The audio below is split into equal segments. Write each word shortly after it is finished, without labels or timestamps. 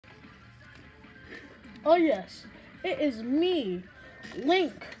Oh yes, it is me,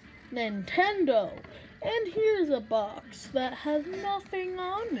 Link, Nintendo, and here's a box that has nothing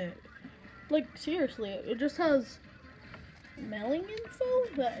on it. Like, seriously, it just has mailing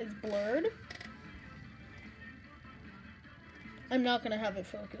info that is blurred. I'm not gonna have it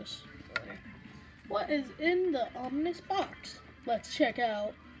focus. What is in the ominous box? Let's check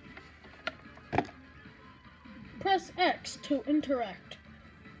out. Press X to interact.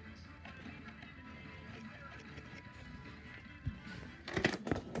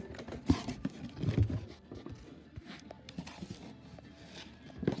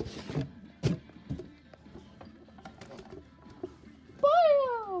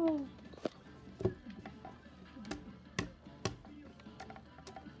 Poyo!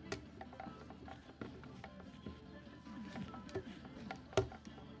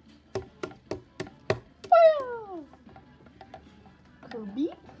 Poyo! Kirby?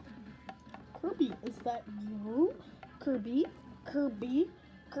 Kirby, is that you? Kirby? Kirby?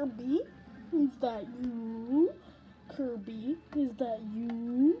 Kirby? Is that you? Kirby, is that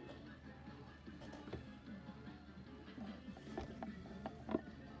you?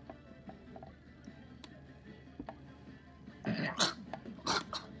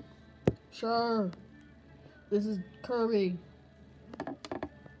 Sure. This is Kirby.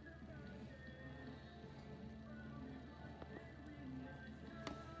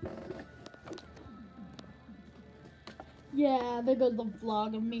 Yeah, there goes the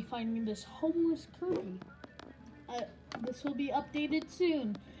vlog of me finding this homeless Kirby. This will be updated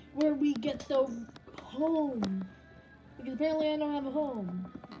soon, where we get the home. Because apparently I don't have a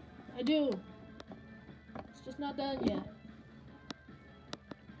home. I do. It's just not done yet.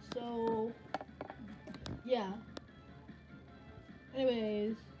 So, yeah.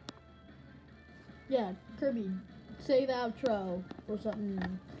 Anyways. Yeah, Kirby, say the outro or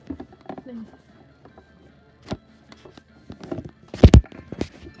something.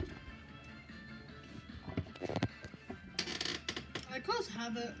 I cause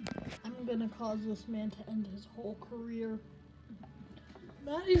havoc. I'm gonna cause this man to end his whole career.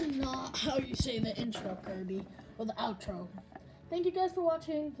 That is not how you say the intro, Kirby, or the outro. Thank you guys for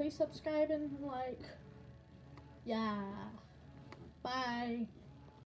watching. Please subscribe and like. Yeah. Bye.